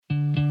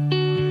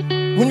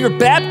When you're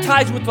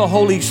baptized with the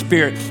Holy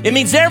Spirit, it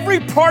means every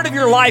part of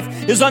your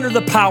life is under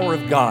the power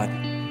of God.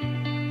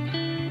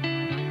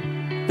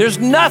 There's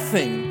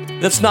nothing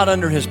that's not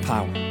under his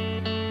power.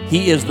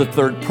 He is the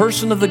third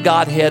person of the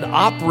Godhead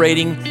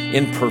operating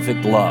in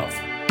perfect love.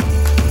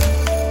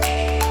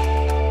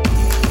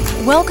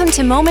 Welcome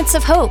to Moments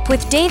of Hope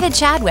with David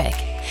Chadwick.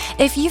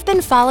 If you've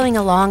been following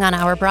along on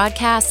our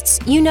broadcasts,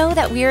 you know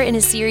that we're in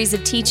a series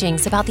of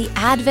teachings about the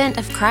advent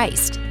of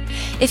Christ.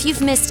 If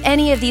you've missed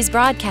any of these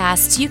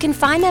broadcasts, you can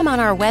find them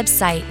on our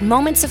website,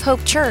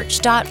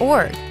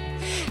 momentsofhopechurch.org.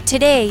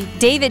 Today,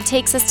 David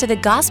takes us to the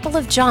Gospel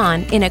of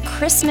John in a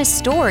Christmas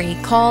story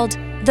called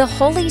The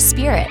Holy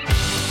Spirit.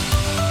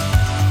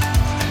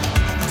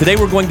 Today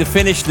we're going to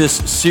finish this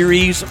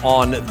series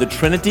on the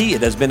Trinity.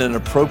 It has been an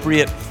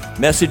appropriate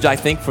message, I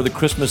think, for the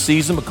Christmas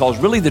season because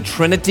really the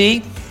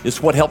Trinity is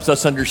what helps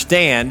us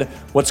understand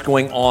what's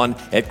going on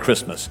at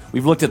Christmas.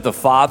 We've looked at the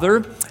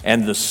Father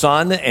and the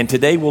Son, and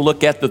today we'll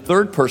look at the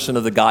third person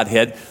of the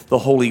Godhead, the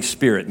Holy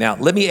Spirit. Now,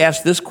 let me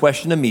ask this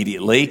question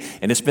immediately,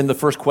 and it's been the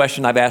first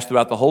question I've asked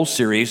throughout the whole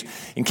series.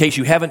 In case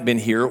you haven't been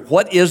here,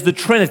 what is the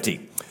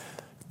Trinity?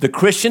 The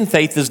Christian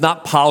faith is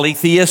not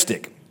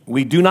polytheistic.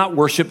 We do not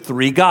worship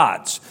three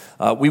gods.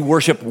 We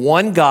worship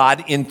one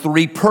God in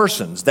three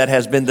persons. That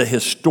has been the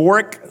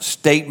historic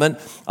statement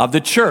of the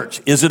church.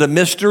 Is it a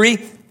mystery?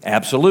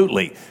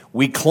 Absolutely.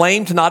 We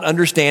claim to not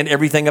understand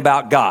everything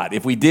about God.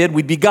 If we did,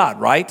 we'd be God,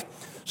 right?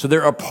 So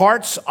there are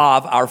parts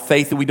of our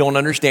faith that we don't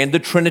understand, the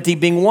Trinity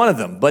being one of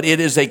them. But it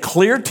is a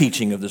clear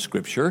teaching of the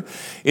Scripture.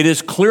 It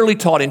is clearly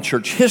taught in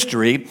church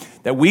history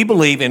that we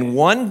believe in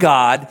one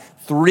God,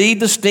 three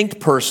distinct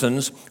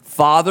persons,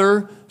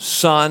 Father,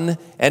 Son,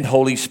 and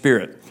Holy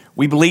Spirit.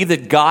 We believe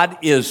that God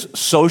is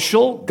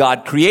social.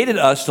 God created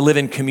us to live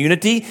in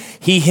community.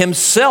 He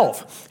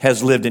himself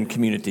has lived in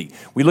community.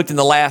 We looked in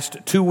the last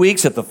 2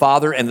 weeks at the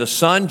Father and the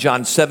Son,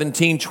 John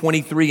 17,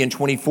 23 and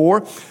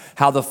 24,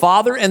 how the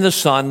Father and the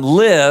Son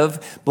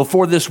live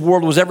before this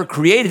world was ever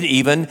created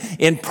even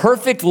in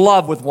perfect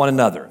love with one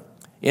another.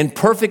 In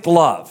perfect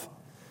love.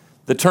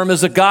 The term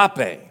is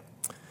agape.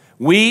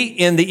 We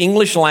in the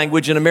English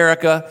language in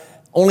America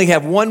only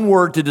have one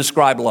word to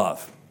describe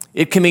love.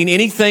 It can mean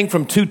anything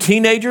from two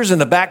teenagers in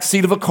the back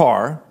seat of a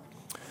car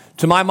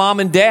to my mom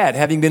and dad,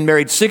 having been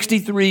married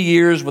 63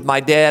 years with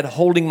my dad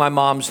holding my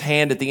mom's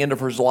hand at the end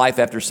of her life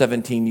after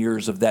 17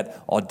 years of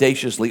that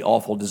audaciously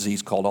awful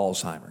disease called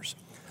Alzheimer's.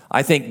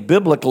 I think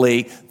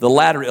biblically, the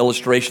latter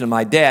illustration of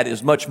my dad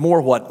is much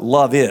more what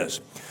love is.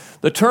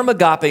 The term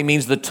agape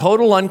means the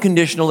total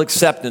unconditional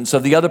acceptance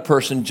of the other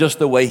person just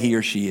the way he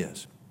or she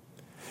is.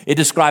 It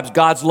describes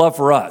God's love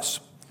for us.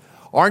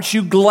 Aren't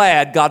you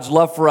glad God's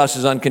love for us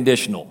is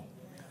unconditional?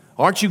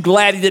 Aren't you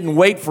glad he didn't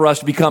wait for us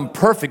to become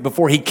perfect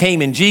before he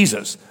came in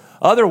Jesus?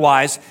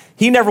 Otherwise,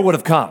 he never would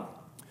have come.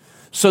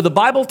 So the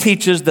Bible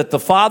teaches that the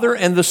Father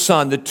and the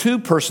Son, the two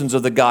persons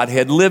of the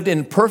Godhead, lived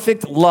in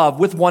perfect love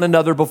with one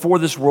another before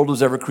this world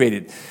was ever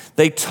created.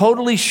 They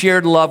totally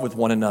shared love with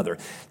one another.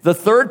 The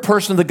third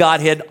person of the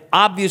Godhead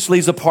obviously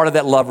is a part of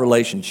that love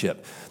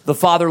relationship. The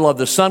Father loved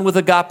the Son with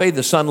agape.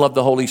 The Son loved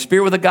the Holy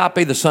Spirit with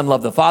agape. The Son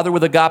loved the Father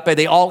with agape.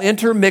 They all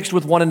intermixed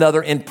with one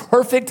another in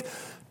perfect,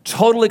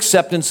 total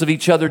acceptance of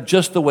each other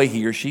just the way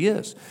he or she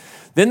is.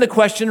 Then the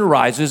question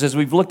arises, as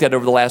we've looked at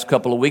over the last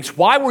couple of weeks,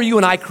 why were you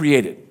and I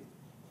created?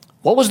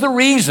 What was the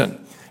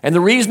reason? And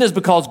the reason is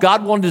because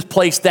God wanted to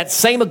place that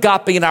same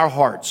agape in our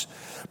hearts.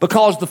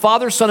 Because the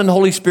Father, Son, and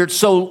Holy Spirit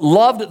so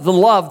loved the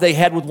love they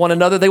had with one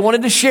another, they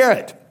wanted to share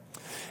it.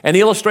 And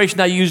the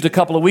illustration I used a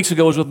couple of weeks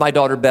ago was with my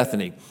daughter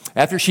Bethany.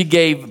 After she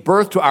gave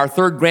birth to our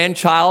third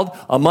grandchild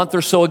a month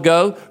or so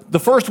ago, the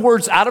first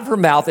words out of her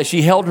mouth as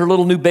she held her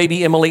little new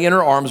baby Emily in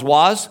her arms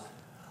was,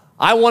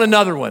 "I want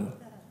another one."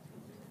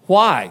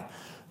 Why?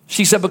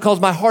 She said, because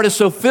my heart is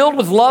so filled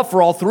with love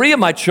for all three of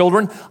my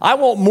children, I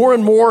want more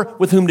and more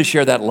with whom to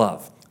share that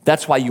love.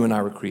 That's why you and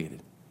I were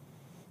created.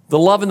 The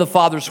love in the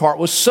Father's heart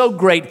was so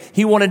great,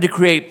 he wanted to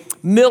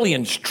create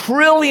millions,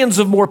 trillions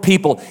of more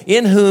people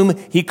in whom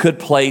he could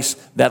place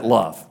that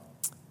love.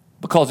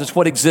 Because it's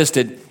what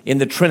existed in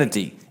the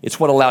Trinity. It's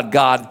what allowed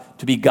God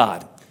to be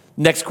God.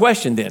 Next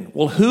question then.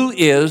 Well, who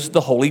is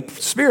the Holy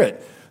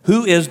Spirit?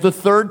 Who is the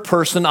third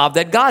person of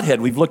that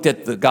Godhead? We've looked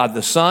at God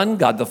the Son,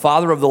 God the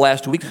Father over the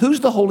last 2 weeks. Who's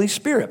the Holy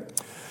Spirit?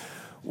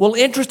 Well,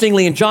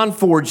 interestingly, in John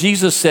 4,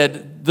 Jesus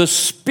said, the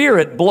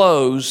Spirit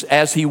blows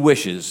as he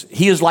wishes.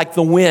 He is like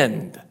the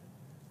wind.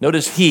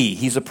 Notice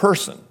he's a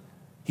person.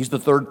 He's the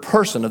third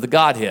person of the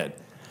Godhead.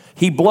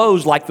 He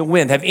blows like the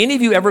wind. Have any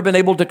of you ever been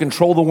able to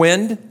control the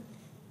wind?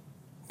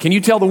 Can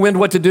you tell the wind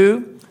what to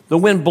do? The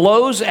wind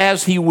blows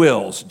as he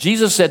wills.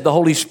 Jesus said the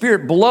Holy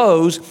Spirit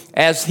blows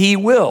as he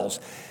wills.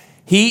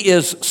 He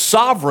is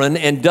sovereign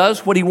and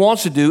does what he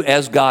wants to do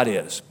as God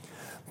is.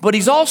 But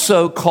he's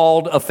also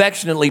called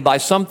affectionately by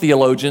some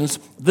theologians,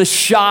 the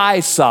shy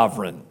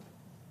sovereign.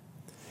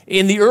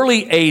 In the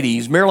early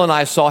 80s, Marilyn and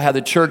I saw how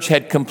the church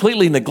had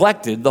completely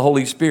neglected the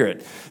Holy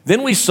Spirit.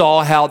 Then we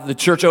saw how the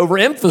church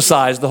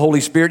overemphasized the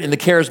Holy Spirit in the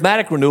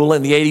charismatic renewal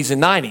in the 80s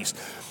and 90s.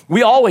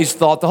 We always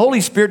thought the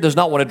Holy Spirit does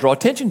not want to draw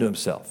attention to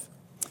himself.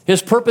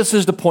 His purpose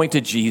is to point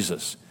to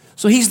Jesus.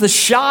 So he's the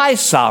shy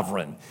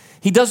sovereign.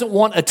 He doesn't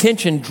want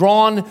attention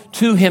drawn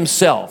to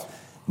himself.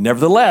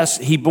 Nevertheless,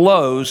 he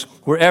blows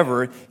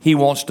wherever he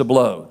wants to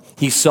blow.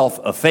 He's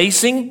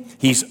self-effacing.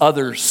 He's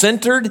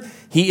other-centered.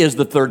 He is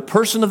the third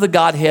person of the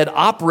Godhead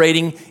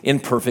operating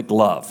in perfect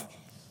love.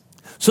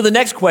 So the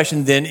next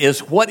question then is,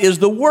 what is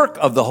the work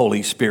of the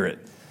Holy Spirit?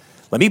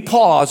 Let me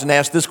pause and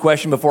ask this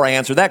question before I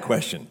answer that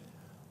question.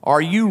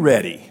 Are you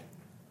ready?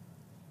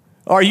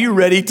 Are you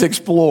ready to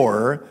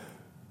explore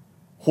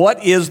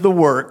what is the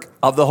work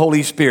of the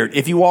Holy Spirit?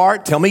 If you are,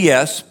 tell me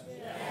yes.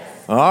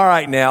 All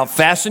right, now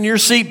fasten your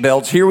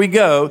seatbelts. Here we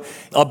go.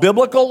 A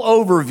biblical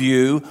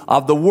overview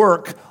of the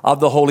work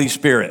of the Holy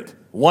Spirit.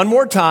 One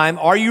more time.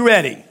 Are you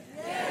ready?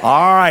 Yes.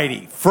 All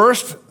righty.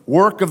 First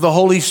work of the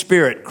Holy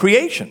Spirit,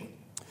 creation.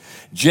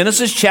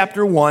 Genesis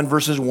chapter 1,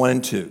 verses 1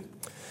 and 2.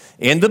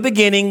 In the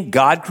beginning,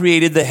 God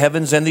created the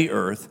heavens and the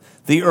earth.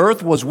 The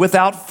earth was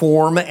without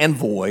form and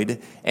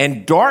void,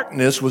 and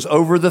darkness was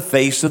over the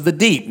face of the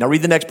deep. Now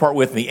read the next part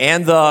with me.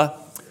 And the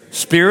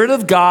Spirit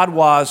of God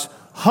was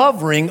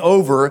hovering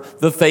over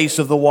the face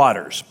of the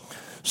waters.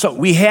 So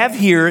we have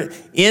here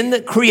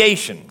in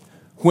creation,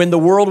 when the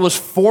world was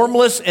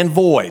formless and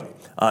void,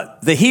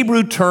 the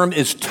Hebrew term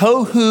is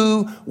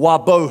tohu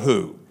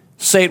wabohu.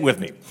 Say it with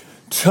me.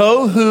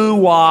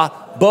 Tohu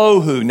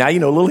wabohu. Now you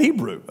know a little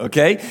Hebrew,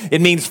 okay? It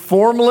means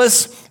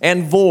formless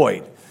and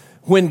void.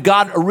 When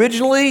God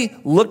originally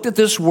looked at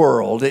this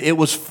world, it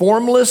was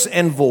formless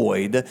and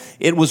void.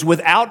 It was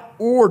without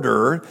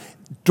order.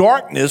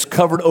 Darkness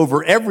covered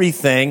over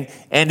everything,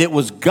 and it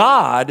was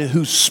God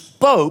who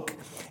spoke,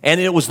 and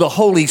it was the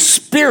Holy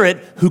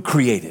Spirit who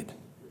created.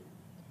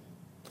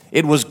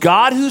 It was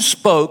God who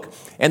spoke,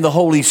 and the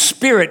Holy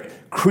Spirit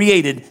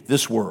created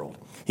this world.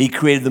 He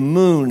created the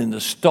moon and the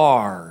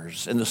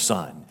stars and the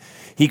sun.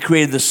 He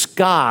created the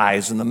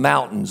skies and the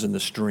mountains and the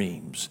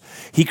streams.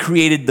 He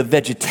created the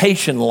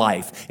vegetation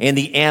life and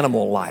the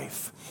animal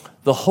life.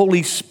 The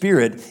Holy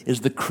Spirit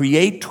is the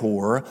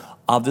creator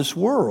of this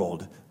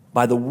world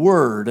by the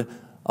word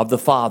of the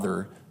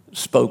Father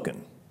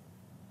spoken.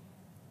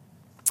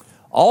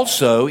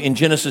 Also, in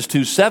Genesis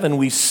 2:7,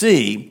 we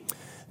see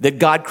that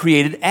God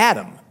created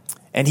Adam,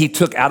 and he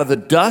took out of the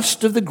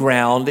dust of the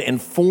ground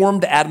and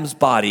formed Adam's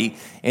body.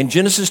 And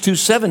Genesis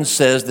 2:7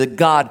 says that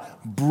God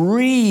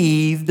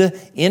breathed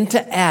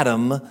into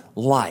Adam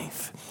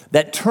life.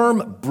 That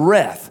term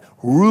breath,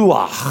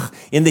 ruach,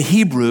 in the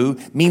Hebrew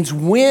means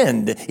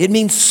wind. It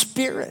means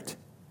spirit.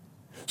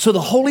 So the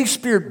Holy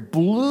Spirit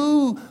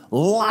blew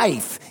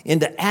life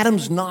into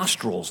Adam's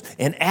nostrils,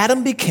 and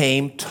Adam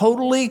became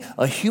totally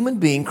a human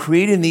being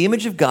created in the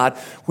image of God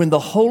when the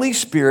Holy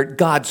Spirit,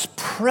 God's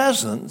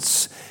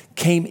presence,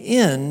 came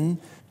in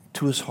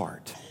to his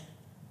heart.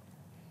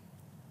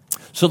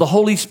 So the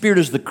Holy Spirit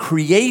is the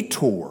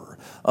creator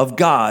of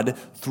God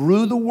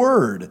through the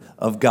Word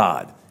of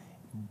God,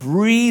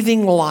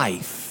 breathing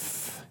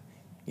life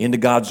into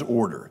God's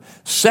order.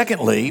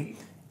 Secondly,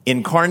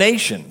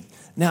 incarnation.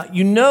 Now,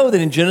 you know that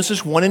in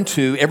Genesis 1 and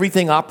 2,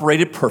 everything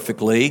operated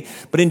perfectly,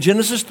 but in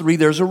Genesis 3,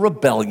 there's a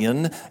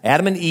rebellion.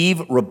 Adam and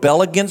Eve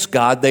rebel against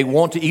God. They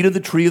want to eat of the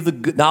tree of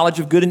the knowledge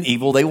of good and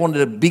evil. They wanted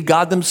to be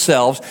God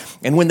themselves,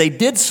 and when they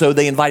did so,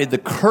 they invited the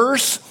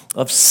curse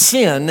of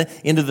sin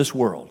into this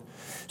world.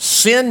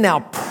 Sin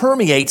now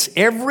permeates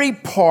every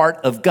part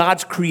of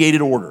God's created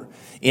order.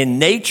 In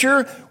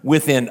nature,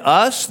 within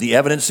us, the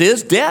evidence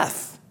is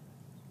death.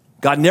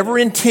 God never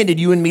intended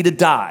you and me to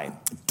die.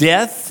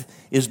 Death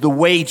is the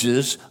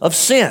wages of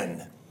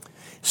sin.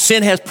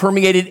 Sin has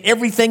permeated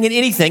everything and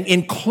anything,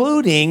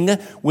 including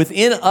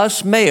within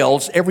us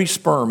males, every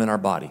sperm in our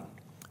body.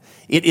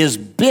 It is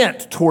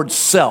bent toward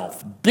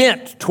self,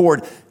 bent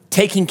toward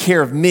taking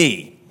care of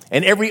me.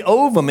 And every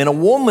ovum in a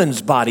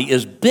woman's body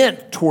is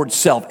bent toward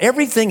self.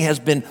 Everything has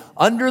been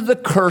under the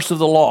curse of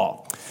the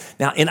law.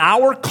 Now, in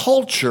our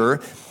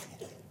culture,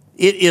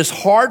 it is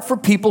hard for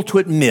people to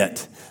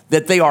admit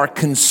that they are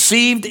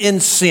conceived in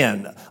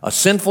sin. A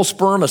sinful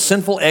sperm, a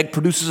sinful egg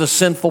produces a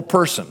sinful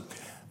person,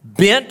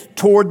 bent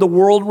toward the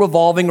world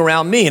revolving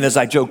around me. And as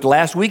I joked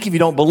last week, if you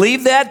don't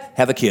believe that,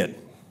 have a kid.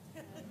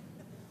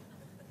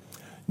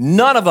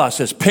 None of us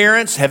as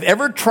parents have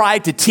ever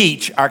tried to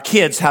teach our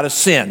kids how to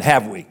sin,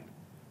 have we?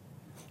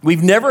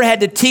 We've never had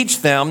to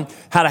teach them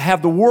how to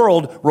have the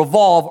world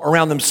revolve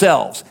around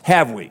themselves,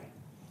 have we?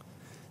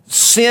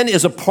 Sin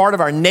is a part of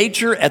our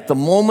nature at the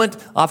moment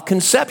of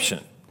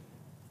conception.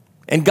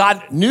 And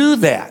God knew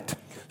that.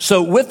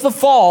 So with the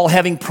fall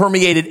having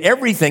permeated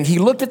everything, he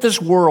looked at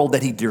this world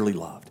that he dearly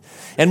loved.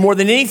 And more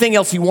than anything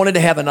else, he wanted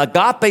to have an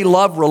agape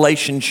love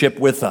relationship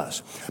with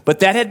us. But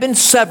that had been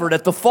severed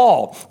at the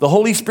fall. The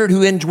Holy Spirit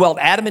who indwelt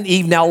Adam and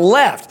Eve now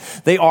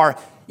left. They are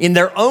in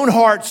their own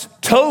hearts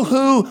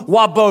tohu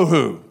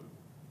wabohu.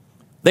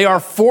 They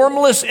are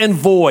formless and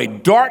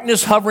void,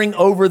 darkness hovering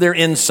over their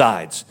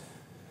insides.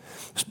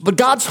 But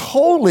God's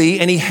holy,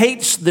 and he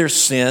hates their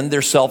sin,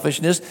 their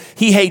selfishness.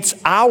 He hates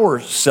our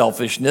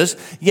selfishness,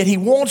 yet he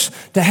wants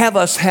to have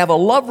us have a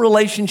love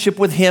relationship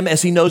with him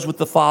as he knows with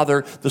the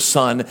Father, the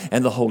Son,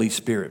 and the Holy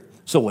Spirit.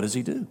 So what does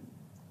he do?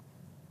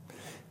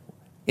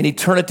 In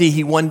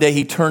eternity, one day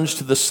he turns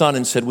to the Son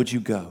and said, would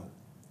you go?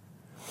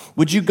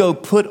 Would you go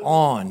put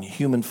on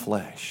human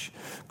flesh?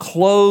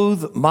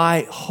 Clothe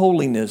my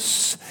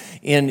holiness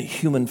in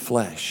human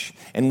flesh.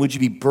 And would you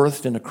be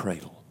birthed in a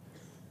cradle?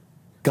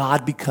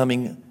 God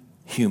becoming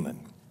human.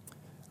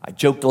 I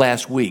joked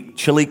last week,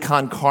 chili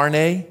con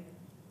carne,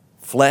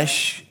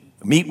 flesh,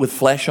 meat with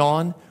flesh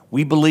on.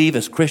 We believe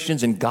as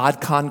Christians in God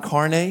con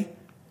carne,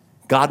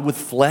 God with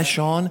flesh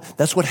on.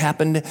 That's what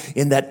happened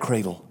in that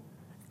cradle.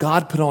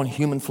 God put on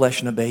human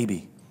flesh in a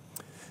baby.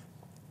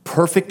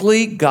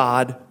 Perfectly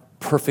God,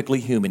 perfectly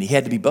human. He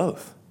had to be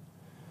both.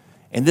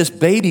 And this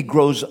baby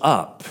grows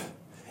up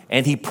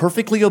and he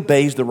perfectly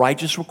obeys the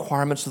righteous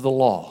requirements of the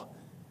law.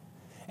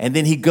 And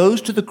then he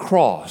goes to the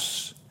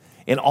cross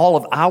and all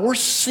of our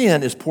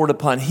sin is poured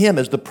upon him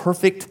as the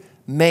perfect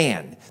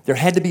man. There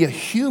had to be a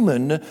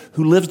human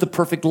who lives the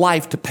perfect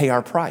life to pay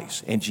our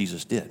price, and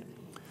Jesus did.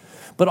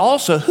 But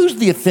also, who's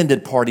the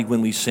offended party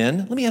when we sin?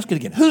 Let me ask it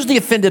again. Who's the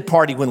offended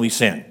party when we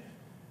sin?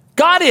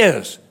 God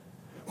is.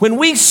 When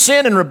we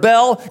sin and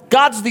rebel,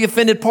 God's the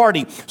offended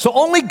party. So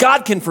only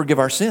God can forgive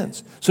our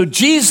sins. So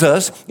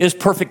Jesus is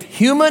perfect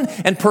human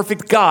and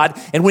perfect God.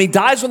 And when he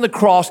dies on the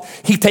cross,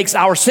 he takes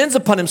our sins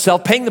upon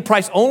himself, paying the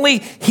price only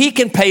he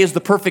can pay as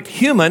the perfect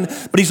human,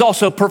 but he's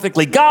also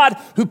perfectly God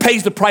who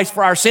pays the price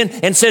for our sin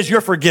and says,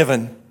 you're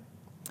forgiven.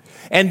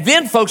 And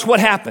then, folks, what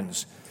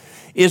happens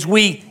is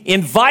we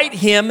invite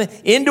him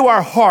into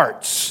our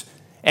hearts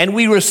and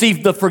we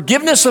receive the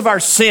forgiveness of our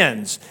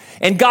sins.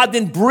 And God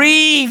then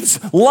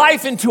breathes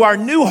life into our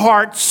new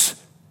hearts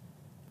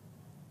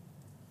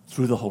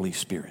through the Holy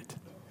Spirit.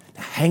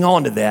 Now, hang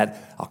on to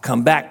that. I'll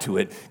come back to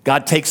it.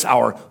 God takes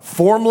our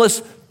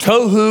formless,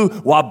 tohu,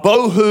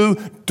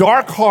 wabohu,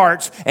 dark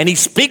hearts, and he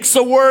speaks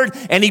a word,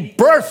 and he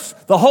births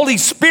the Holy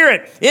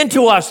Spirit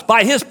into us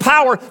by his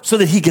power so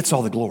that he gets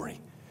all the glory.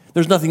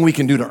 There's nothing we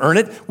can do to earn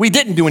it. We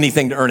didn't do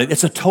anything to earn it.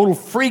 It's a total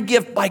free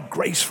gift by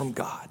grace from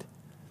God.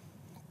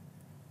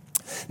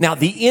 Now,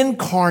 the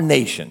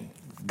incarnation,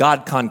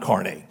 God con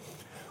carne.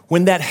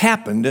 When that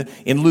happened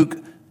in Luke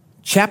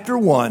chapter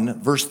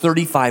 1, verse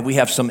 35, we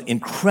have some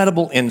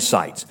incredible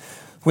insights.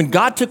 When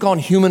God took on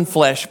human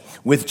flesh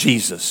with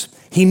Jesus,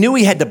 he knew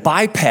he had to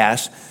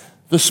bypass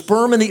the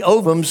sperm and the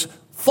ovum's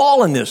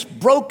fallenness,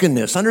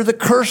 brokenness, under the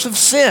curse of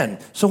sin.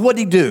 So what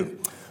did he do?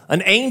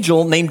 An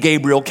angel named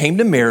Gabriel came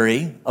to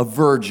Mary, a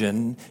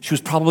virgin. She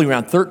was probably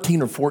around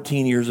 13 or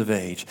 14 years of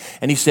age.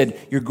 And he said,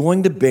 you're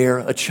going to bear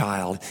a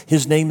child.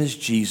 His name is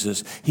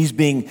Jesus. He's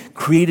being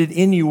created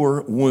in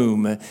your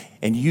womb,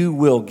 and you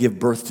will give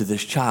birth to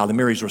this child. And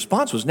Mary's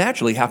response was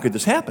naturally, how could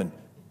this happen?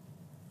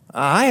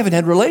 I haven't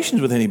had relations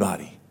with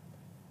anybody.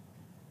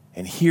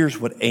 And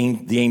here's what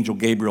the angel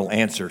Gabriel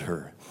answered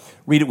her.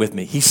 Read it with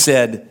me. He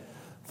said,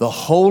 the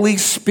Holy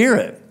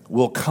Spirit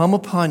will come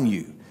upon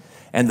you,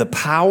 and the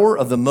power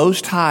of the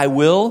Most High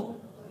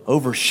will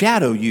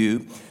overshadow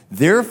you.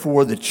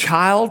 Therefore, the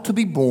child to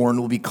be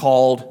born will be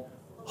called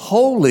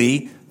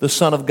Holy, the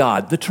Son of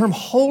God. The term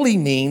holy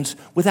means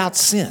without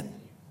sin.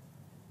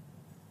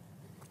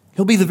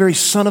 He'll be the very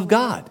Son of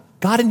God,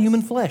 God in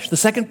human flesh, the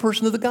second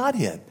person of the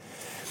Godhead.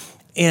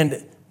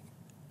 And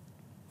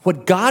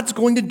what God's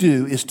going to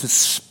do is to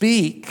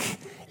speak,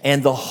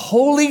 and the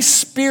Holy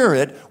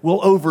Spirit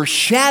will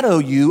overshadow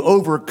you,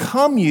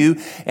 overcome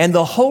you, and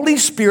the Holy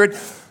Spirit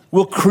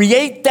will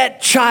create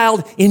that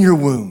child in your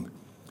womb.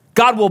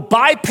 God will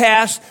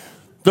bypass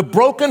the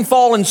broken,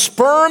 fallen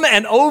sperm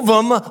and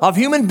ovum of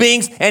human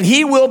beings, and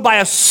he will, by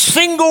a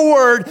single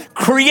word,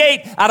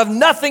 create out of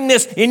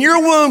nothingness in your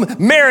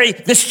womb, Mary,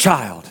 this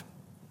child,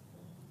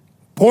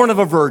 born of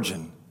a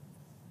virgin.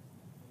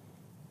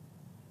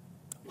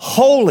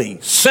 Holy,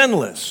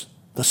 sinless,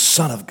 the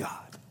Son of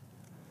God.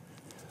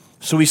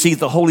 So we see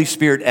the Holy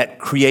Spirit at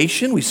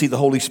creation. We see the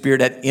Holy Spirit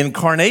at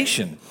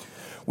incarnation.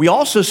 We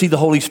also see the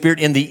Holy Spirit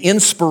in the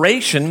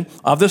inspiration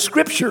of the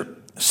Scripture.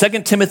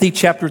 2 Timothy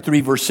chapter 3,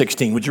 verse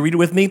 16. Would you read it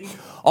with me?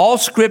 All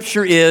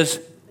Scripture is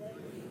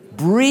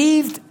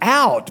breathed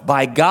out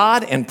by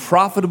God and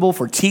profitable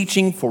for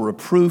teaching, for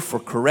reproof, for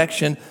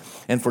correction,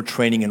 and for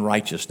training in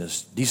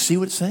righteousness. Do you see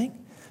what it's saying?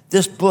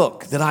 This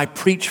book that I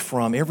preach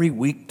from every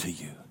week to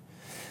you,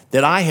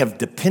 that I have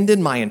depended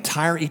my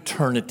entire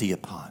eternity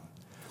upon,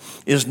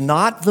 is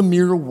not the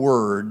mere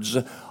words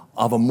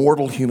of a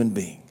mortal human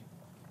being.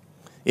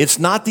 It's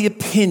not the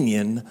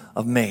opinion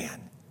of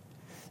man.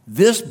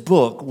 This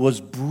book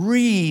was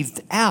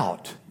breathed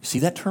out. You see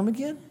that term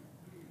again?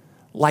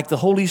 Like the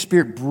Holy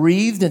Spirit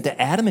breathed into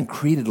Adam and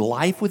created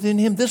life within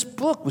him. This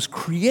book was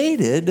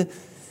created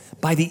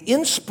by the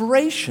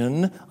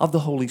inspiration of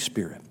the Holy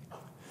Spirit.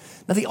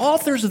 Now, the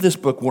authors of this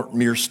book weren't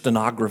mere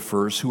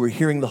stenographers who were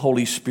hearing the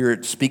Holy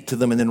Spirit speak to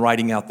them and then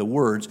writing out the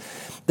words.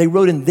 They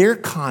wrote in their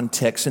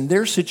context, in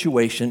their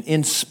situation,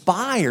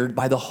 inspired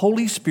by the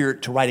Holy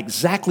Spirit to write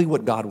exactly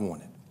what God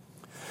wanted.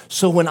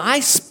 So when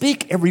I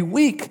speak every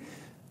week,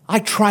 I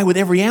try with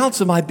every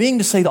ounce of my being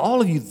to say to all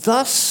of you,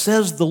 thus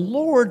says the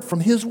Lord from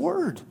his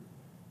word.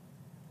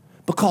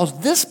 Because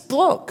this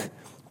book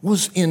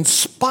was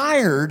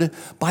inspired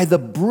by the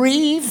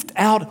breathed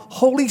out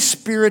Holy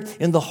Spirit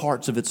in the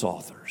hearts of its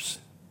authors.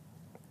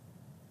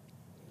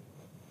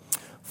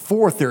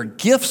 Fourth, there are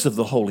gifts of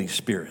the Holy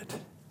Spirit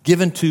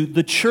given to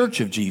the church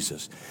of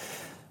Jesus.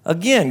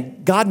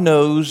 Again, God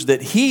knows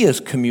that He is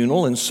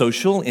communal and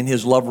social in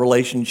His love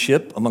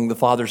relationship among the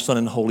Father, Son,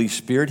 and Holy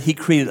Spirit. He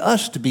created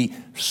us to be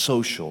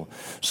social.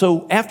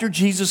 So after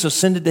Jesus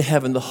ascended to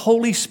heaven, the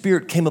Holy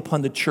Spirit came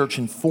upon the church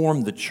and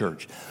formed the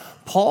church.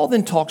 Paul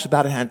then talks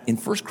about it in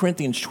 1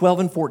 Corinthians 12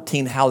 and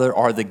 14, how there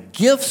are the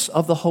gifts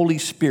of the Holy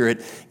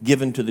Spirit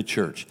given to the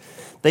church.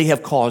 They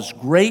have caused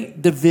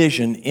great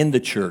division in the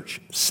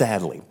church,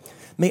 sadly.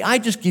 May I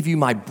just give you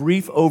my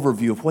brief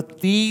overview of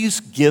what these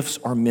gifts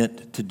are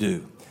meant to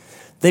do.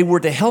 They were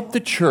to help the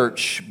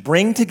church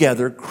bring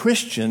together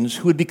Christians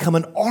who would become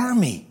an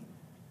army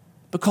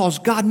because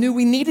God knew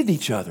we needed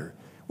each other.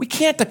 We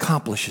can't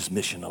accomplish His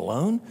mission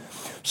alone.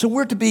 So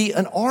we're to be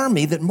an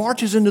army that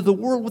marches into the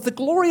world with the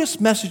glorious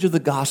message of the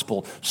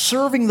gospel,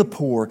 serving the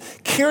poor,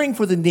 caring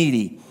for the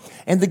needy.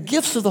 And the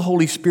gifts of the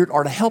Holy Spirit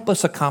are to help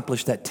us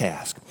accomplish that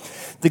task.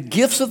 The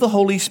gifts of the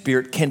Holy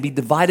Spirit can be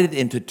divided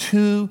into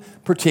two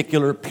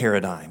particular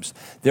paradigms.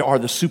 There are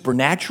the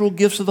supernatural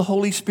gifts of the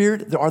Holy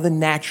Spirit. There are the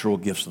natural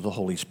gifts of the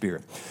Holy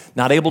Spirit.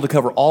 Not able to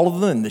cover all of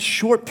them in this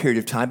short period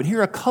of time, but here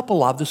are a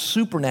couple of the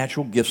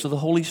supernatural gifts of the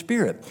Holy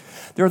Spirit.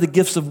 There are the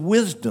gifts of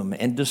wisdom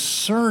and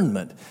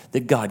discernment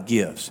that God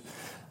gives.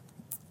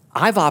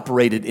 I've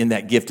operated in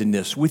that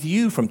giftedness with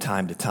you from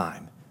time to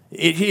time.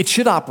 It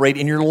should operate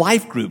in your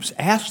life groups.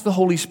 Ask the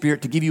Holy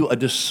Spirit to give you a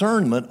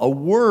discernment, a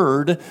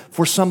word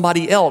for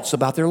somebody else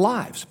about their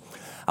lives.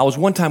 I was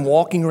one time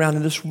walking around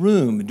in this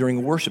room during a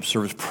worship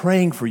service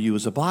praying for you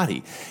as a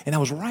body, and I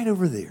was right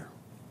over there.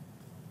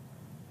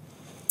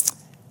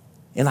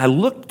 And I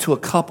looked to a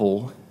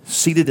couple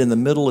seated in the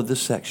middle of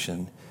this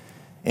section,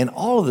 and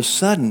all of a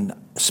sudden,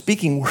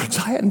 speaking words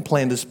I hadn't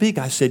planned to speak,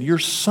 I said, "Your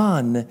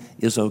son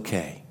is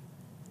okay."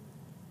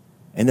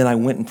 And then I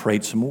went and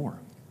prayed some more.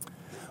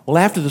 Well,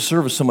 after the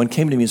service, someone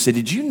came to me and said,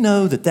 "Did you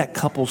know that that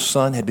couple's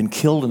son had been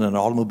killed in an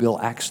automobile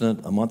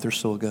accident a month or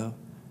so ago?"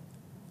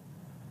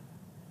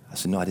 I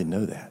said, "No, I didn't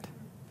know that."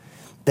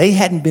 They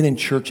hadn't been in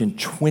church in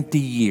 20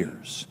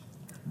 years.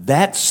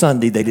 That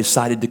Sunday, they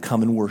decided to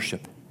come and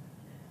worship,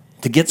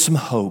 to get some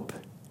hope.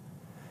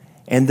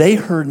 And they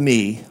heard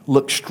me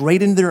look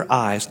straight into their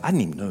eyes. I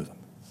didn't even know them.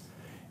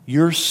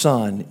 "Your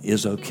son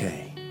is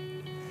okay."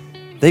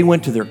 They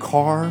went to their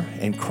car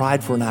and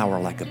cried for an hour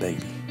like a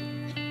baby.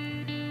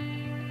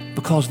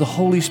 Because the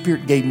Holy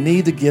Spirit gave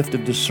me the gift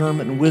of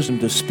discernment and wisdom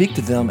to speak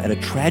to them at a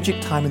tragic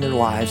time in their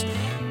lives,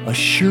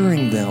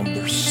 assuring them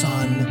their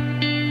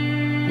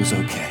son was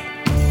okay.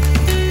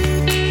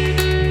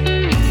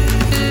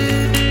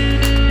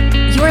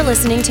 You're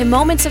listening to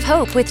Moments of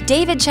Hope with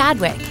David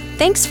Chadwick.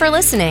 Thanks for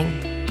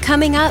listening.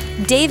 Coming up,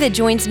 David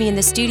joins me in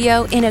the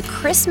studio in a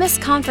Christmas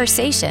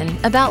conversation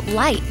about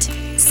light.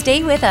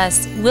 Stay with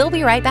us. We'll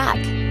be right back.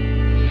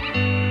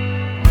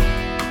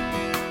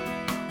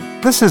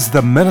 This is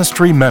the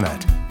Ministry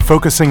Minute,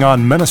 focusing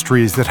on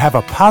ministries that have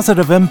a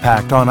positive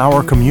impact on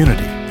our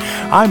community.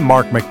 I'm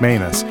Mark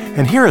McManus,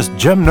 and here is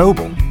Jim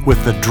Noble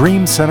with the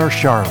Dream Center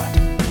Charlotte.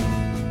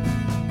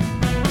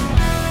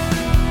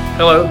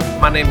 Hello,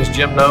 my name is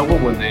Jim Noble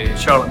with the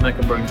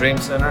Charlotte-Mecklenburg Dream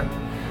Center.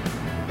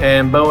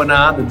 And Bo and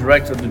I, the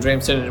director of the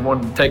Dream Center, just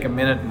wanted to take a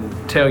minute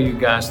and tell you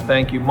guys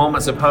thank you.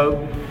 Moments of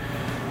Hope,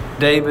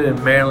 David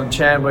and Marilyn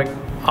Chadwick,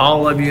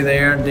 all of you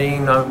there,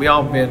 Dean, we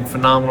all been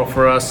phenomenal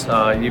for us.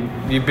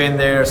 You've been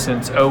there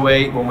since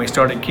 2008 when we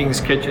started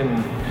King's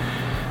Kitchen,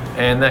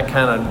 and that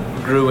kind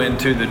of grew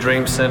into the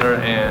Dream Center,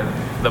 and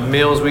the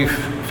meals we've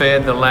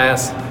fed the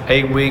last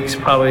 8 weeks,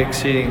 probably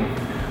exceeding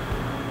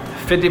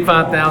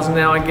 55,000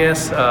 now, I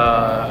guess.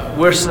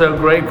 We're so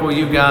grateful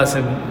you guys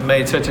have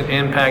made such an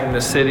impact in the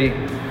city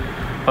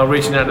by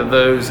reaching out to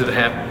those that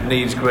have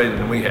needs greater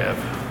than we have.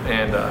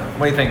 And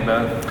what do you think,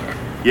 Bo?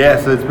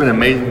 Yeah, so it's been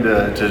amazing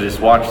to just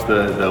watch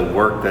the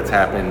work that's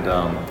happened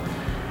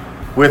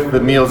with the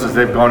meals as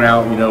they've gone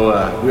out. You know,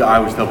 I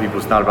always tell people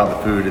it's not about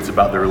the food, it's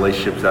about the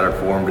relationships that are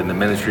formed and the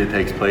ministry that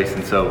takes place.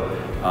 And so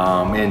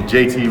in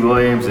J.T.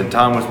 Williams and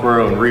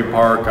Thomasboro and Reed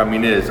Park, I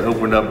mean, it has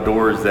opened up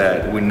doors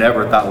that we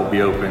never thought would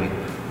be open.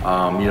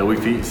 You know,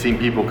 we've seen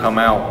people come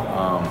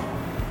out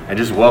and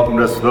just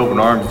welcomed us with open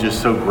arms,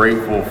 just so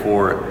grateful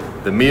for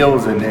the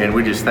meals, and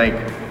we just thank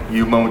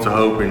you, Moments of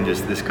Hope, and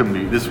just this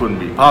wouldn't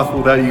be possible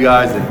without you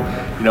guys.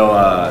 And you know,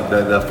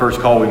 the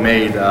first call we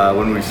made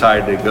when we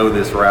decided to go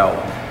this route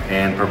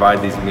and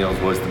provide these meals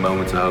was the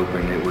Moments of Hope,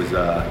 and it was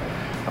a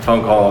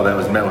phone call that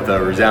was met with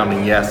a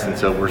resounding yes. And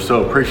so we're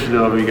so appreciative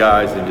of you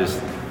guys and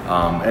just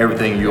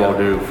everything you all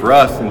do for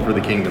us and for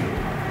the kingdom.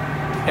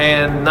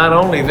 And not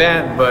only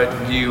that,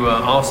 but you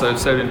also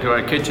sewed into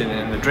our kitchen,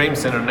 and the Dream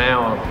Center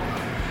now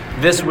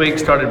this week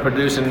started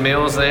producing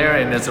meals there,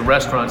 and as the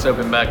restaurants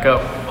open back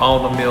up,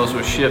 all the meals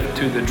were shipped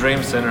to the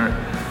Dream Center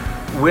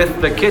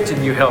with the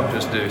kitchen you helped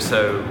us do.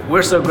 So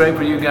we're so grateful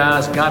for you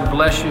guys. God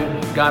bless you.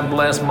 God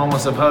bless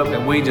Moments of Hope,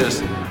 and we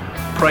just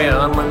pray an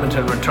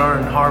unlimited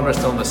return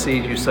harvest on the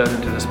seeds you sowed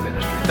into this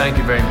ministry. Thank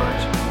you very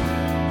much.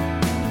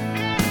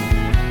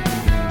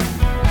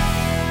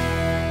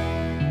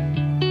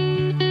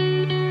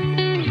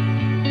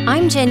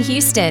 I'm Jen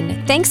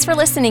Houston. Thanks for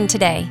listening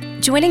today.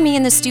 Joining me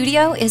in the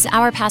studio is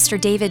our pastor,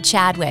 David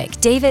Chadwick.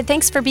 David,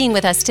 thanks for being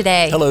with us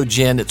today. Hello,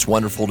 Jen. It's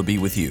wonderful to be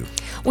with you.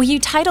 Well, you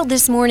titled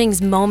this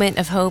morning's Moment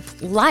of Hope,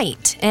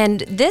 Light,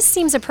 and this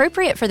seems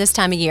appropriate for this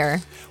time of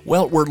year.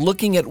 Well, we're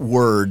looking at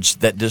words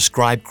that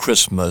describe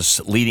Christmas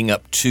leading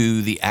up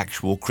to the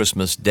actual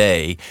Christmas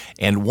day,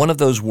 and one of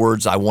those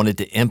words I wanted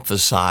to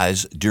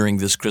emphasize during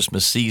this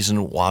Christmas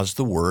season was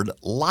the word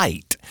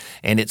light.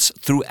 And it's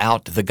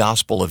throughout the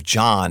Gospel of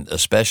John,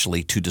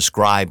 especially to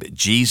describe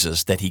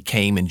Jesus, that he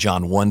came in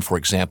John 1, for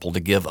example,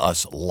 to give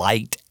us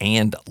light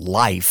and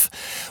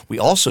life. We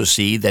also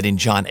see that in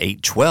John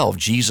 8:12,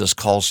 Jesus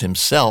calls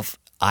himself,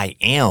 I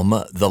am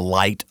the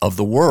light of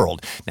the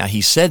world. Now,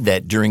 he said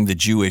that during the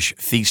Jewish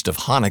feast of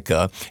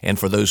Hanukkah, and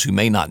for those who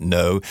may not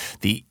know,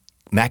 the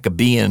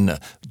Maccabean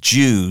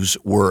Jews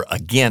were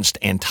against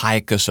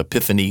Antiochus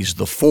Epiphanes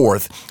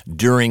IV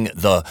during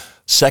the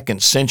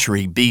 2nd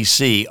century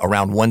BC,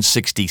 around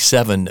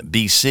 167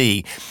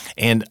 BC,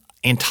 and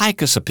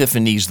Antiochus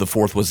Epiphanes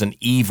IV was an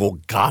evil,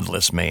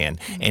 godless man,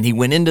 and he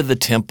went into the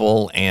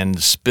temple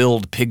and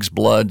spilled pig's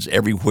bloods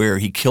everywhere.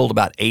 He killed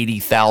about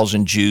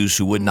 80,000 Jews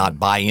who would not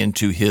buy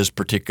into his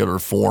particular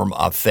form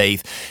of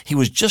faith. He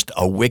was just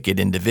a wicked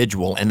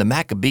individual, and the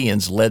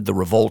Maccabeans led the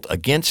revolt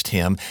against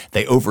him.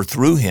 They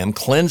overthrew him,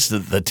 cleansed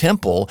the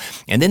temple,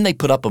 and then they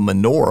put up a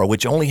menorah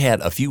which only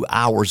had a few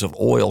hours of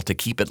oil to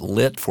keep it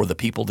lit for the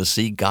people to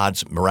see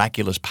God's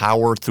miraculous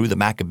power through the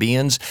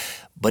Maccabeans.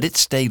 But it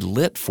stayed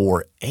lit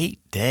for 8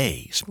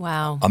 days.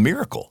 Wow. A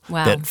miracle.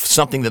 Wow. That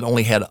something that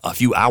only had a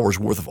few hours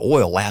worth of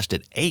oil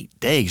lasted 8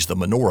 days. The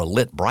menorah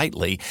lit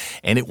brightly,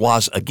 and it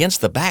was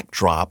against the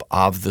backdrop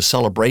of the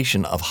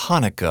celebration of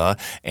Hanukkah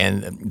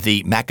and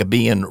the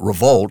Maccabean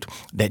revolt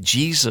that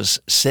Jesus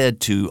said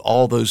to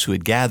all those who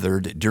had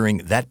gathered during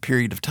that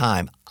period of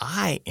time,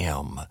 I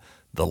am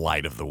the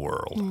light of the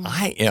world.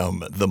 I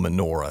am the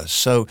menorah.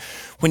 So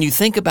when you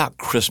think about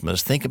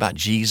Christmas, think about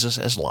Jesus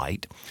as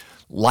light.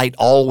 Light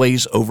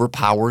always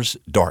overpowers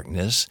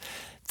darkness.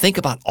 Think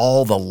about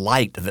all the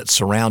light that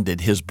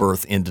surrounded his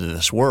birth into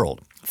this world.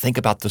 Think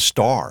about the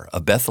star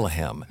of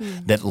Bethlehem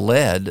that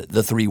led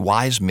the 3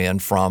 wise men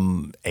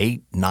from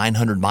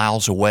 900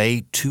 miles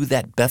away to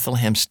that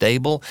Bethlehem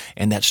stable,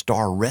 and that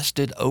star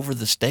rested over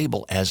the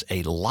stable as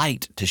a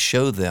light to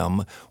show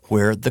them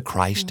where the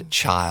Christ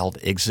child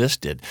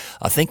existed.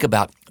 Think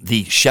about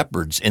the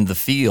shepherds in the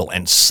field,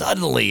 and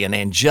suddenly an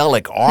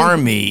angelic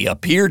army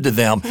appeared to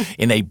them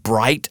in a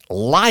bright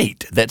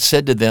light that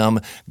said to them,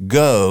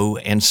 go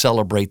and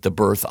celebrate the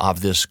birth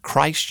of this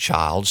Christ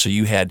child. So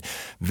you had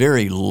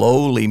very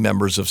lowly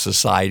members of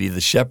society, the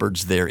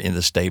shepherds there in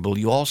the stable.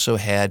 You also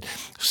had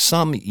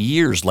some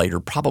years later,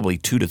 probably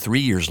 2 to 3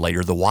 years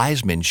later, the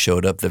wise men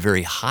showed up, the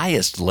very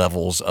highest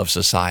levels of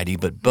society,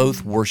 but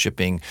both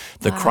worshiping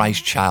the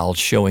Christ child,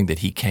 showing that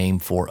he came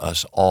for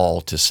us all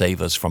to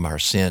save us from our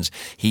sins.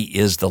 He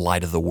is the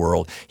light of the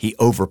world. He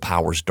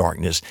overpowers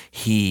darkness.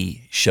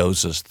 He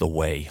shows us the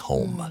way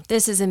home.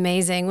 This is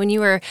amazing. When you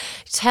were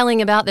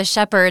telling about the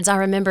shepherds, I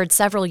remembered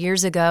several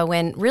years ago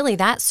when really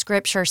that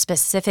scripture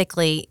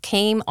specifically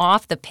came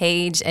off the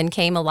page and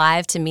came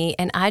alive to me.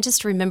 And I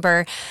just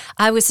remember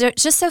I was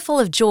just so full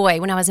of joy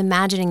when I was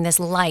imagining this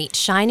light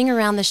shining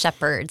around the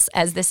shepherds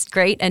as this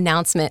great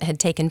announcement had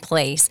taken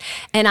place.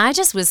 And I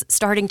just was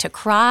starting to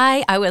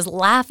cry. I was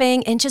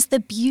laughing, and just the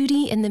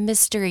beauty and the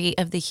mystery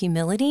of the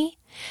humility,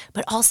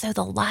 but also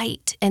the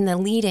light and the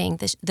leading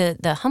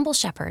the humble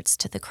shepherds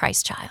to the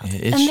Christ child.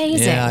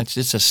 Amazing. Yeah,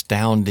 it's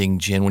astounding,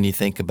 Jen, when you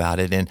think about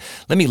it. And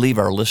let me leave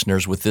our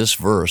listeners with this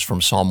verse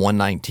from Psalm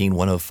 119,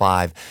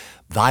 105.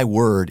 Thy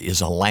word is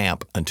a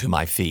lamp unto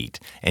my feet.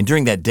 And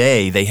during that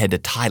day, they had to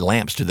tie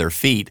lamps to their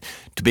feet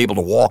to be able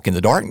to walk in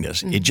the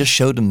darkness. It just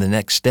showed them the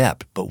next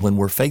step. But when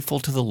we're faithful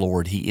to the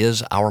Lord, He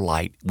is our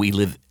light. We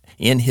live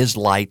in His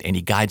light, and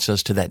He guides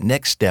us to that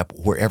next step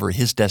wherever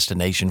His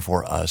destination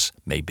for us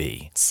may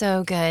be.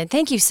 So good.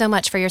 Thank you so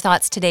much for your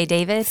thoughts today,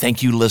 David.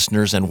 Thank you,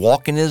 listeners, and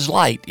walk in His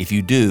light. If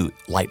you do,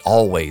 light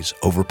always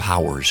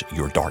overpowers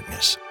your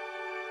darkness.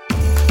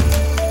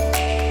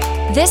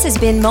 This has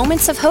been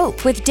Moments of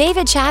Hope with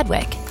David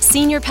Chadwick,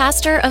 Senior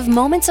Pastor of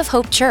Moments of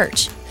Hope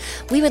Church.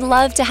 We would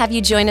love to have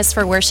you join us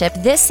for worship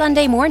this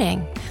Sunday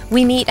morning.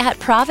 We meet at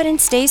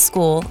Providence Day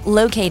School,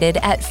 located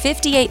at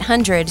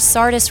 5800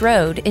 Sardis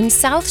Road in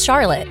South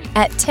Charlotte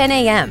at 10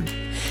 a.m.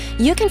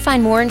 You can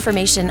find more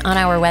information on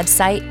our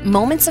website,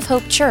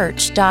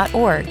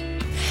 momentsofhopechurch.org.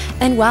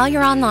 And while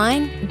you're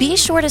online, be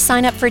sure to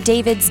sign up for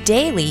David's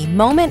daily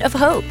Moment of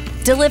Hope,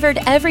 delivered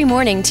every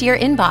morning to your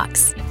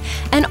inbox.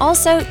 And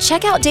also,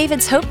 check out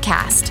David's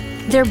Hopecast.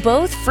 They're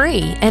both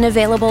free and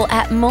available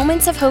at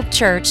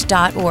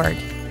momentsofhopechurch.org.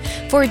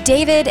 For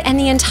David and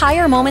the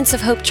entire Moments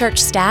of Hope Church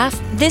staff,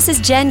 this is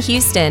Jen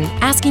Houston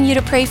asking you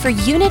to pray for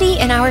unity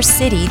in our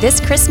city this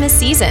Christmas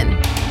season.